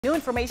New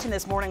information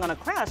this morning on a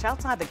crash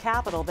outside the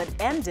Capitol that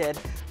ended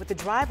with the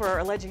driver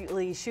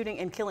allegedly shooting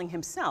and killing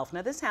himself.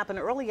 Now, this happened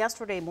early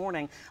yesterday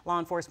morning. Law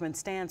enforcement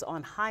stands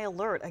on high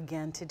alert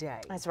again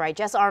today. That's right.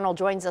 Jess Arnold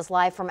joins us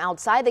live from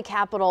outside the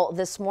Capitol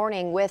this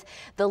morning with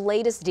the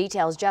latest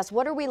details. Jess,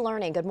 what are we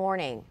learning? Good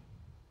morning.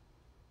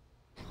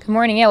 Good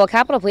morning. Yeah, well,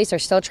 Capitol Police are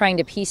still trying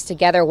to piece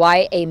together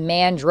why a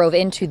man drove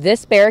into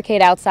this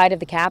barricade outside of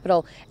the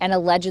Capitol and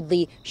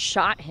allegedly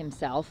shot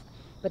himself.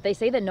 But they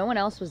say that no one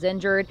else was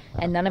injured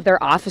and none of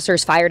their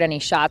officers fired any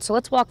shots. So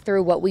let's walk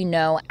through what we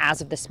know as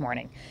of this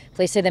morning.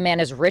 Police say the man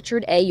is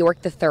Richard A. York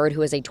III,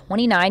 who is a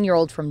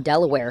 29-year-old from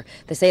Delaware.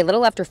 They say a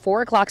little after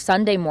 4 o'clock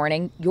Sunday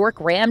morning, York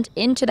rammed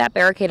into that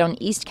barricade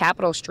on East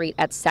Capitol Street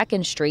at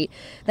 2nd Street.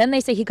 Then they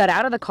say he got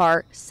out of the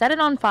car, set it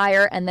on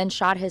fire, and then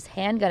shot his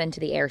handgun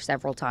into the air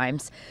several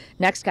times.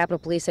 Next, Capitol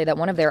Police say that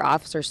one of their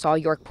officers saw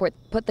York put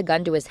the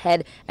gun to his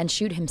head and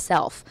shoot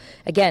himself.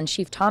 Again,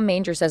 Chief Tom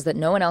Manger says that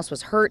no one else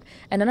was hurt,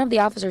 and none of the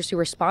officers who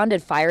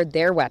responded fired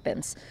their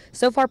weapons.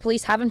 So far,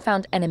 police haven't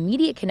found an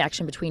immediate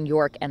connection between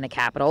York and the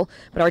Capitol,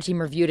 but our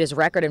team reviewed his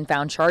record and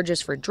found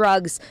charges for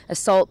drugs,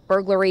 assault,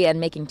 burglary, and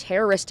making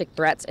terroristic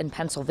threats in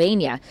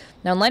Pennsylvania.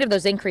 Now, in light of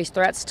those increased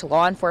threats to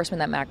law enforcement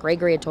that Matt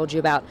Gregory had told you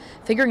about,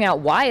 figuring out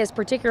why is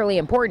particularly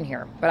important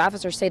here. But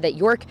officers say that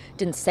York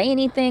didn't say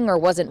anything or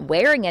wasn't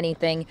wearing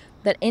anything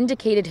that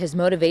indicated his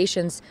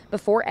motivations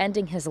before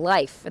ending his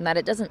life, and that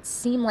it doesn't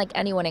seem like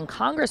anyone in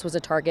Congress was a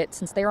target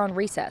since they're on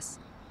recess.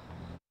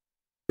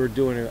 We're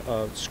doing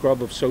a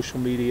scrub of social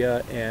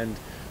media and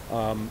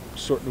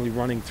certainly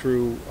running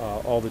through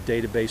all the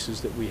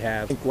databases that we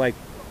have. I think, like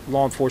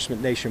law enforcement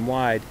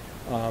nationwide,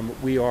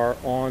 we are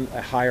on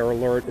a higher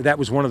alert. That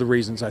was one of the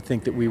reasons I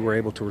think that we were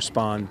able to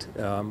respond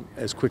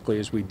as quickly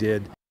as we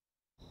did.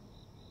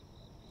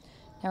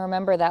 Now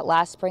remember that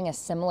last spring a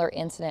similar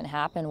incident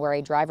happened where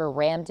a driver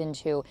rammed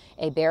into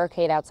a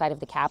barricade outside of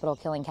the Capitol,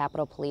 killing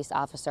Capitol Police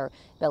Officer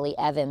Billy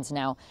Evans.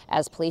 Now,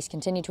 as police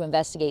continue to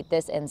investigate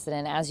this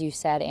incident, as you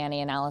said,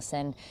 Annie and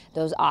Allison,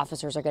 those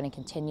officers are going to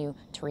continue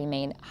to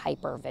remain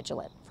hyper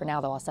vigilant. For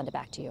now, though, I'll send it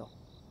back to you.